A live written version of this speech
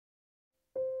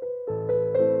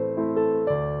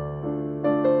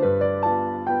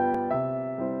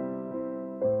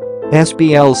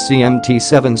SBLC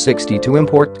MT760 to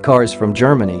import cars from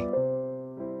Germany.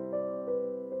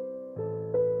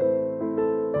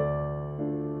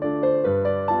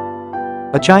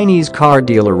 A Chinese car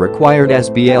dealer required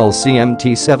SBLC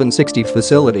MT760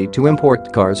 facility to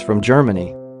import cars from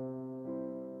Germany.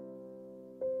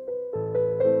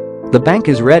 The bank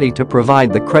is ready to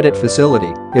provide the credit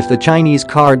facility if the Chinese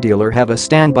car dealer have a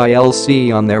standby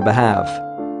L.C. on their behalf.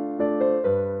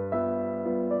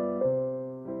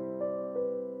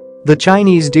 The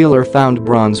Chinese dealer found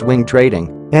Bronze Wing Trading,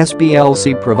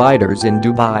 SBLC providers in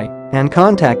Dubai, and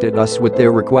contacted us with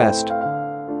their request.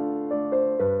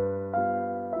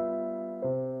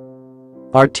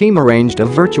 Our team arranged a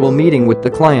virtual meeting with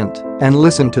the client and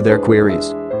listened to their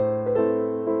queries.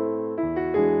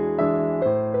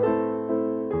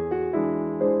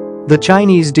 The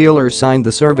Chinese dealer signed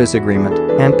the service agreement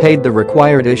and paid the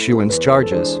required issuance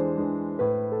charges.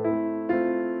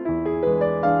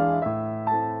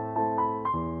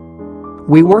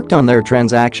 We worked on their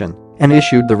transaction and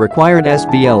issued the required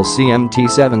SBLC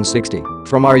MT760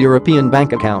 from our European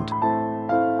bank account.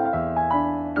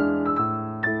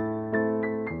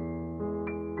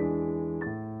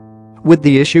 With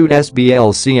the issued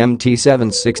SBLC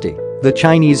MT760, the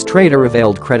Chinese trader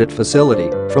availed credit facility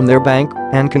from their bank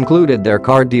and concluded their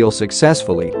car deal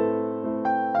successfully.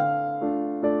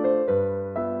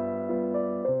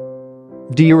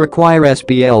 Do you require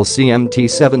SBLC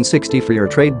MT760 for your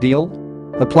trade deal?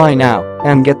 Apply now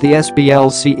and get the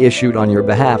SBLC issued on your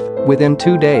behalf within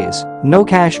 2 days, no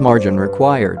cash margin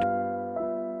required.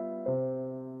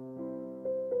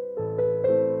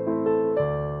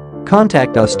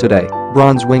 Contact us today,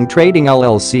 Bronze Wing Trading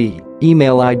L.L.C,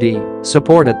 email ID,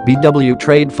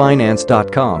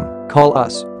 support@bwtradefinance.com, call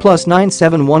us,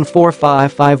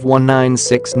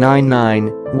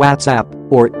 +97145519699, WhatsApp,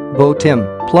 or BoTim,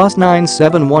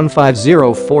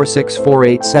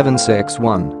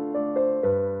 +9715046487661.